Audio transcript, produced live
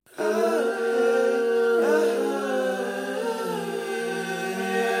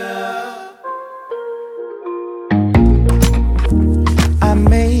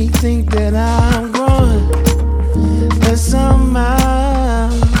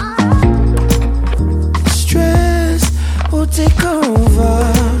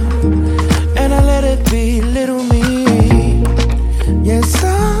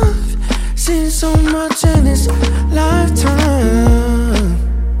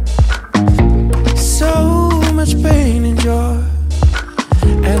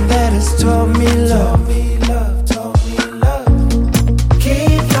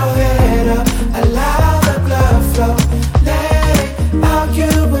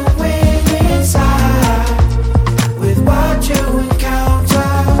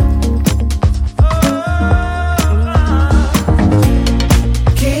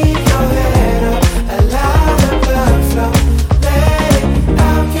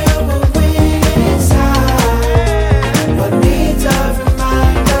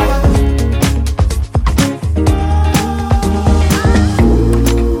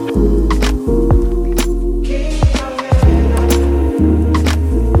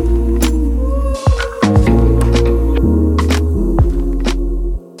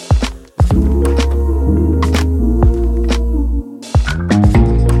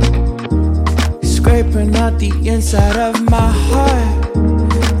inside of my heart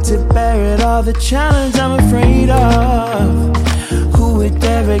to bear it all, the challenge I'm afraid of. Who would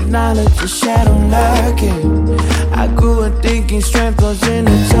dare acknowledge the shadow lurking? I grew up thinking strength was in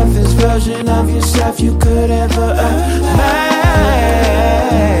the toughest version of yourself you could ever imagine.